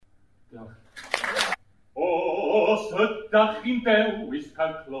Diolch. Os ydach chi'n dewis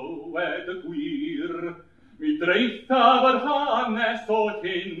cael clywed y gwir, mi dreithaf yr hanes o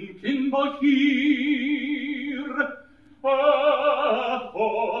hyn cyn bo hir. A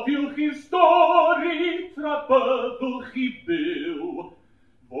chofiwch i'r stori tra byddwch chi byw,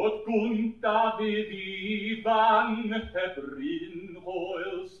 fod gwynt a fydd ifan heb ryn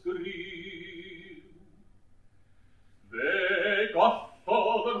hwyl sgriw. Fe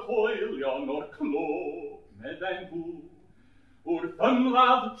gothodd yr hwylion o'r clo, medden nhw, wrth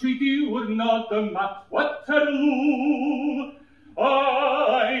ymladd tri diwrnod yma Waterloo.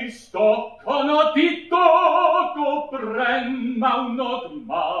 Ai stocon o didog o bren mawnod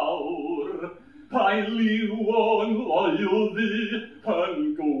mawr, ai liw o'n loylddi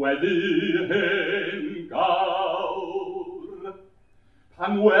yn gweddu hen gawr.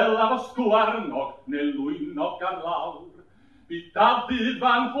 Pan welaf o sgwarnog neu lwynog ar lawr, bu Dafydd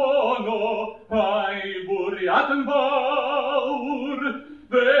fan honno a'i bwriad yn fawr.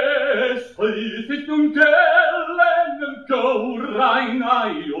 Fe sleithid nhw'n delen yn gywrain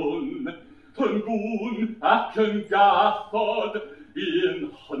aiwn, yn gwn ac yn gathod un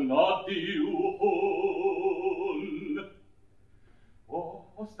hynod i'w hwn.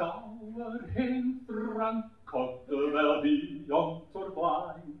 Os daw'r hen Francod fel ddiont o'r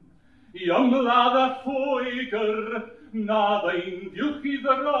blaen, i ymladd a Lloegr na ddeindiwch i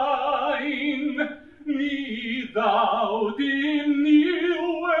ddrain, ni ddaw dim ni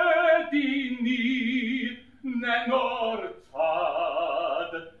wedi ni neng o'r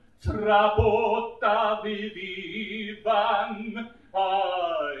tad, tra bod